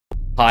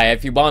Hi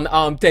everyone,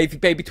 I'm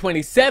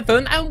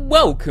DavyBaby27 and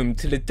welcome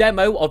to the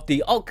demo of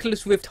the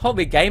Oculus Rift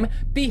horror game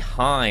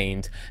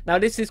Behind. Now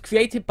this is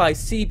created by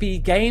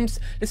CB Games,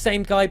 the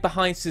same guy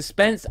behind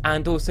Suspense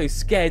and also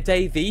Scare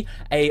Davy,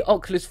 a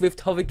Oculus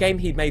Rift horror game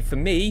he made for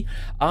me.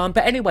 But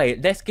anyway,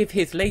 let's give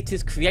his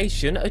latest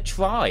creation a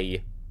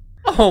try.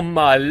 Oh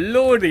my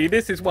lordy,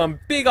 this is one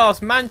big ass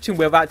mansion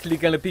we're actually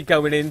going to be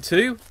going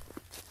into.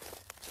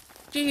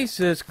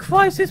 Jesus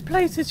Christ, this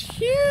place is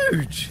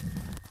huge!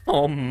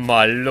 Oh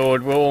my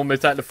lord, we're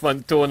almost at the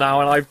front door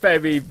now and I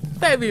very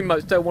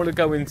much don't want to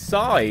go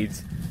inside.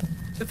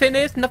 The thing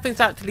is, nothing's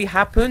actually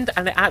happened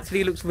and it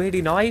actually looks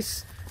really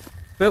nice.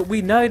 But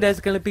we know there's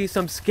going to be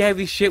some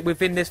scary shit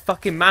within this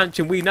fucking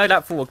mansion. We know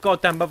that for a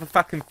goddamn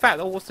motherfucking fact.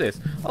 Oh, what's this?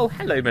 Oh,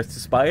 hello, Mr.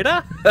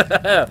 Spider.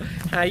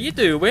 How you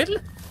doing?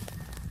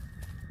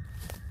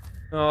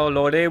 Oh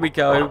lord, here we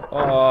go.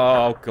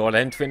 Oh god,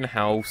 entering the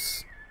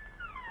house.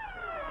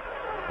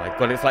 My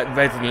god, it's like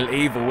Resident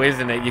Evil,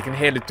 isn't it? You can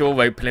hear the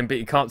door opening, but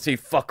you can't see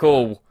fuck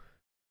all.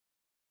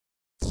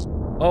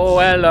 Oh,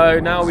 hello,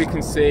 now we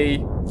can see.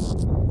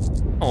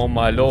 Oh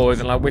my lord,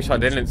 and I wish I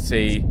didn't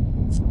see.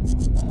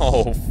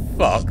 Oh,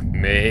 fuck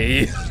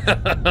me.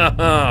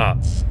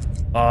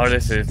 Oh,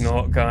 this is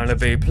not gonna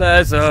be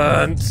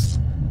pleasant.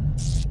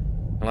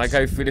 Can I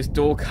go through this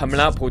door coming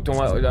up, or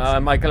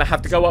am I gonna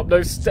have to go up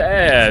those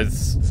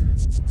stairs?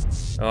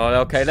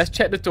 Oh, okay, let's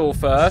check the door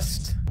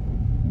first.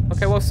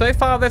 Okay, well, so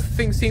far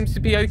everything seems to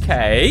be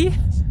okay.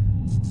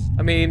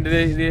 I mean,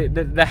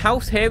 the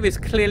house here is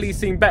clearly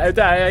seen better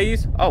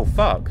days. Oh,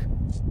 fuck.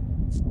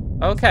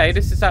 Okay,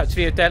 this is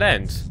actually a dead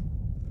end.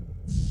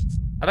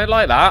 I don't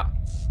like that.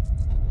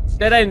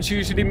 Dead ends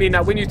usually mean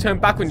that when you turn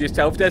back on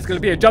yourself, there's going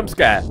to be a jump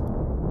scare.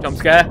 Jump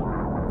scare?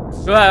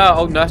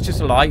 Oh, no, that's just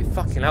a light.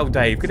 Fucking hell,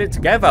 Dave. Get it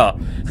together.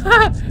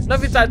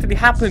 Nothing's actually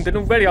happened, and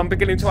already I'm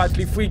beginning to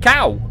actually freak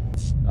out.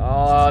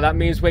 Oh, that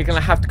means we're going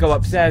to have to go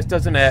upstairs,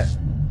 doesn't it?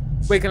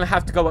 We're going to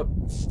have to go up.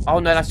 Oh,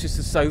 no, that's just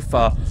a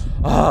sofa.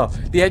 Oh,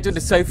 the edge of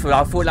the sofa.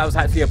 I thought that was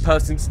actually a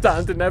person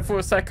standing there for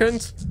a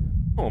second.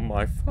 Oh,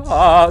 my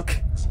fuck.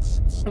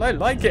 I don't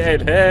like it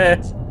in here.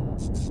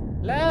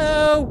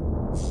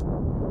 Hello?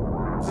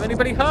 Is there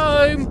anybody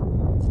home?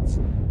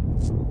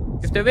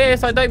 If there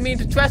is, I don't mean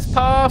to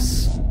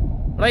trespass. I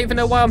don't even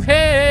know why I'm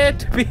here,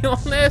 to be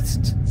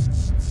honest.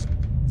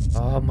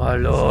 Oh, my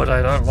lord,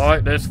 I don't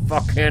like this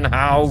fucking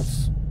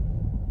house.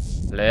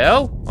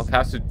 Hello? Okay,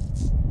 that's a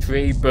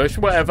tree, bush,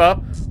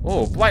 whatever.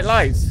 Oh, bright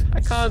lights.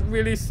 I can't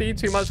really see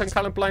too much. I'm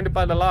kind of blinded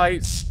by the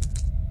lights.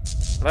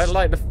 I don't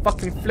like the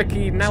fucking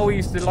flicky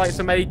noise the lights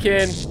are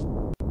making.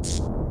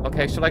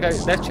 Okay, shall I go?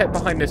 Let's check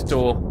behind this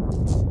door.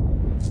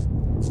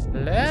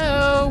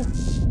 Hello?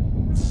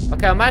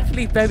 Okay, I'm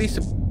actually very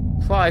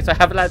surprised I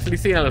haven't actually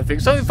seen anything.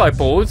 Sorry if I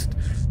paused,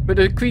 but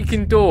the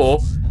creaking door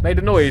made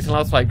a noise and I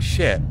was like,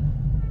 shit.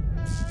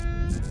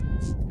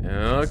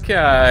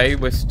 Okay,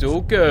 we're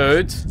still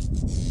good.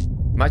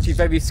 I'm actually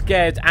very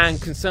scared and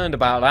concerned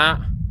about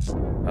that.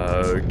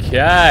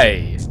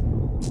 Okay.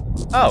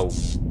 Oh.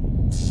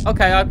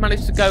 Okay, I've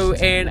managed to go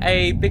in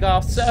a big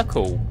ass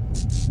circle.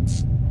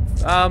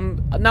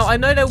 Now I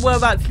know there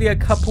were actually a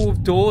couple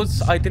of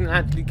doors I didn't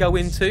actually go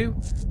into.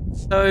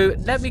 So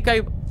let me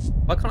go.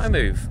 Why can't I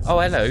move? Oh,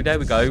 hello, there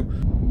we go.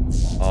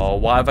 Oh,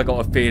 why have I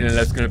got a feeling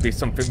there's going to be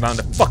something around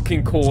the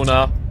fucking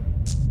corner?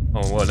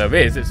 Oh, well, there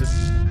is. It's a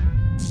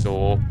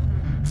door.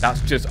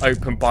 That's just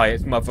opened by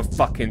its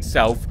motherfucking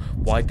self.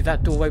 Why did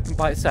that door open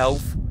by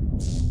itself?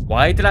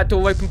 Why did that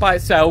door open by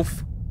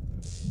itself?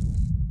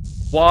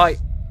 Why?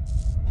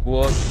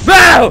 What?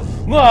 Ah!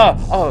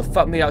 Oh,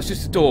 fuck me, that was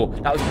just a door.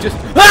 That was just...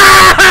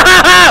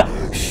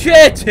 Ah!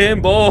 Shit,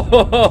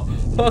 Timbo!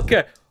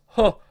 Okay.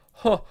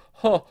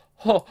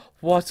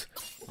 What?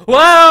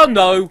 Well,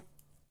 no.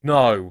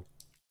 No.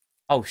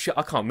 Oh, shit,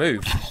 I can't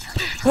move.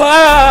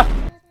 Ah!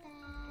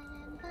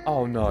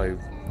 Oh, no.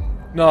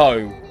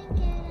 No.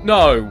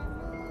 No.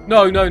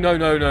 No,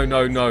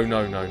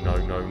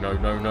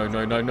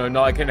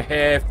 I can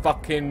hear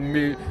fucking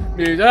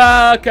music.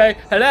 Ah, okay.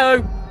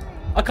 Hello?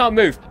 I can't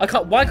move.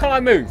 Why can't I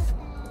move?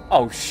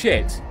 Oh,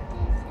 shit.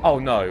 Oh,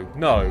 no.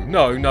 No.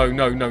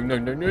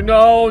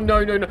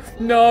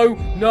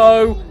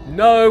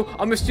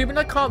 I'm assuming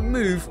I can't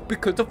move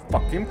because of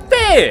fucking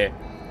fear.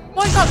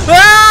 Why can't...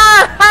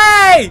 Ah!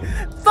 Hey!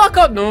 Fuck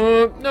up!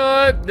 No.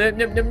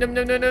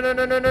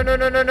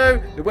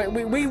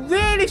 We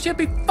really should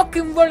be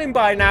fucking running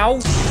by now.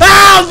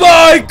 Oh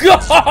my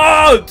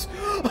god!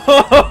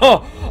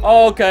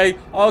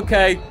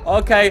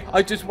 Okay.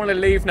 I just want to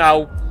leave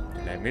now.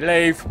 Let me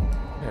leave.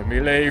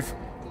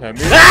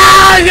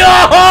 Ah!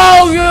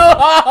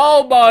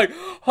 Oh my!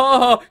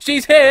 Oh,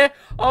 she's here.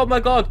 Oh my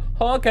god.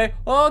 Okay.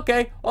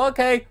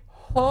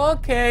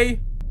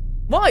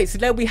 Right, so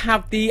there we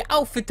have the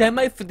alpha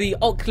demo for the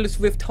Oculus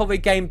Rift horror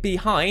game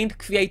Behind,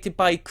 created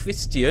by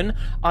Christian,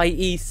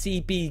 i.e.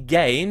 CB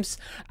Games.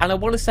 And I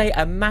want to say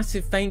a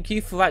massive thank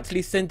you for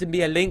actually sending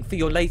me a link for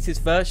your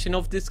latest version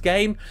of this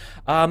game.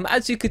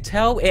 As you could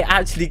tell, it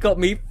actually got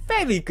me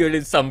very good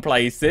in some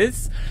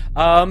places.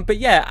 But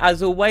yeah,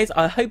 as always,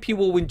 I hope you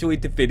all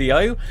enjoyed the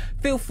video.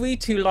 Feel free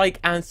to like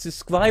and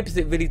subscribe, as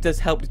it really does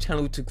help the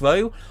channel to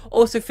grow.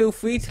 Also, feel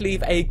free to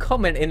leave a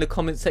comment in the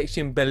comment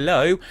section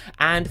below.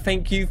 And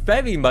thank you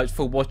very much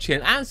for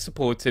watching and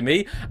supporting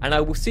me. And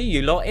I will see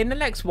you lot in the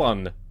next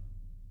one.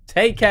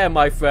 Take care,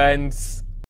 my friends.